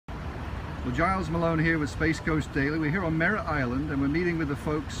Well, Giles Malone here with Space Coast Daily. We're here on Merritt Island and we're meeting with the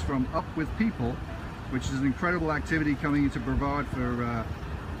folks from Up With People, which is an incredible activity coming into Brevard for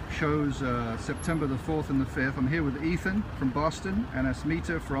shows September the 4th and the 5th. I'm here with Ethan from Boston and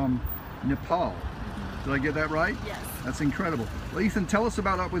Amita from Nepal. Did I get that right? Yes. That's incredible. Well, Ethan, tell us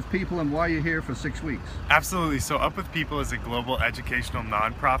about Up With People and why you're here for 6 weeks. Absolutely. So Up With People is a global educational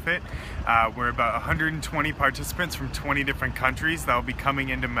nonprofit. We're about 120 participants from 20 different countries that will be coming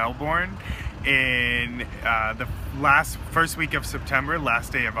into Melbourne in the first week of September,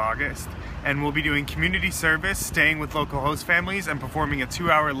 last day of August. And we'll be doing community service, staying with local host families, and performing a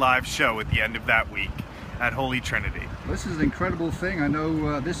 2-hour live show at the end of that week at Holy Trinity. This is an incredible thing. I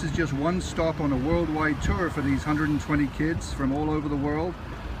know this is just one stop on a worldwide tour for these 120 kids from all over the world.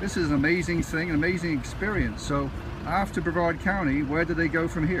 This is an amazing thing, an amazing experience. So after Brevard County, where do they go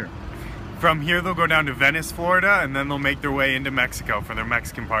from here? From here they'll go down to Venice, Florida, and then they'll make their way into Mexico for their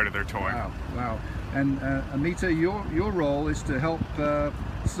Mexican part of their tour. Wow, wow. And Amita, your role is to help,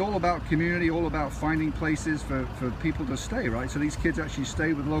 it's all about community, all about finding places for people to stay, right? So these kids actually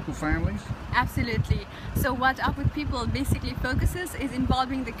stay with local families? Absolutely. So what Up With People basically focuses is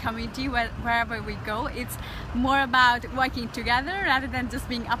involving the community wherever we go. It's more about working together rather than just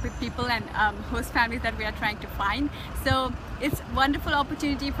being up with people and host families that we are trying to find. So it's a wonderful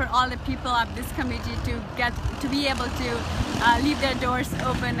opportunity for all the people of this community to be able to leave their doors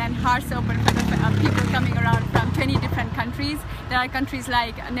open and hearts open for the people coming around from 20 different countries. There are countries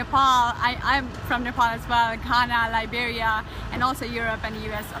like Nepal, I'm from Nepal as well, Ghana, Liberia, and also Europe and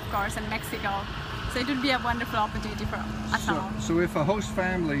US, of course, and Mexico. So it would be a wonderful opportunity for us all. So if a host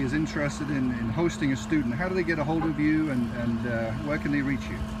family is interested in hosting a student, how do they get a hold of you and where can they reach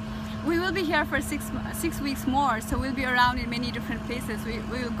you? We will be here for six weeks more, so we'll be around in many different places. We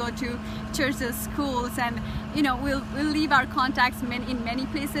will go to churches, schools, and we'll leave our contacts in many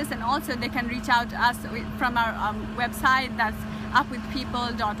places, and also they can reach out to us from our website, that's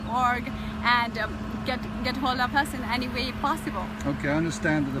upwithpeople.org, and get hold of us in any way possible. Okay, I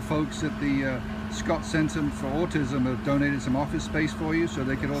understand that the folks at the Scott Center for Autism have donated some office space for you, so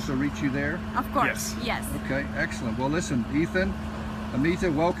they could also reach you there? Of course, yes. Okay, excellent. Well, listen, Ethan,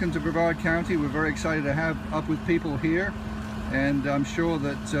 Amita, welcome to Brevard County. We're very excited to have Up With People here, and I'm sure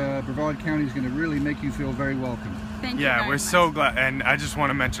that Brevard County is going to really make you feel very welcome. Thank you. Yeah, we're so glad, and I just want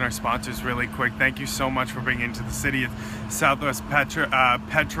to mention our sponsors really quick. Thank you so much for bringing into the city of Southwest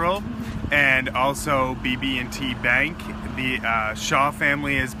Petrol and also BB&T Bank. The Shaw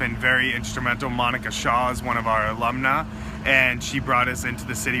family has been very instrumental. Monica Shaw is one of our alumna, and she brought us into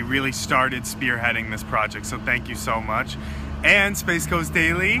the city, really started spearheading this project, so thank you so much. And Space Coast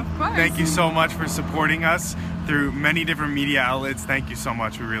Daily, thank you so much for supporting us through many different media outlets. Thank you so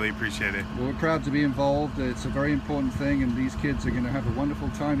much. We really appreciate it. Well, we're proud to be involved. It's a very important thing, and these kids are going to have a wonderful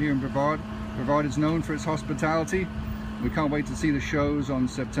time here in Brevard. Brevard is known for its hospitality. We can't wait to see the shows on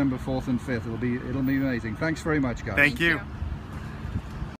September 4th and 5th. It'll be amazing. Thanks very much, guys. Thank you.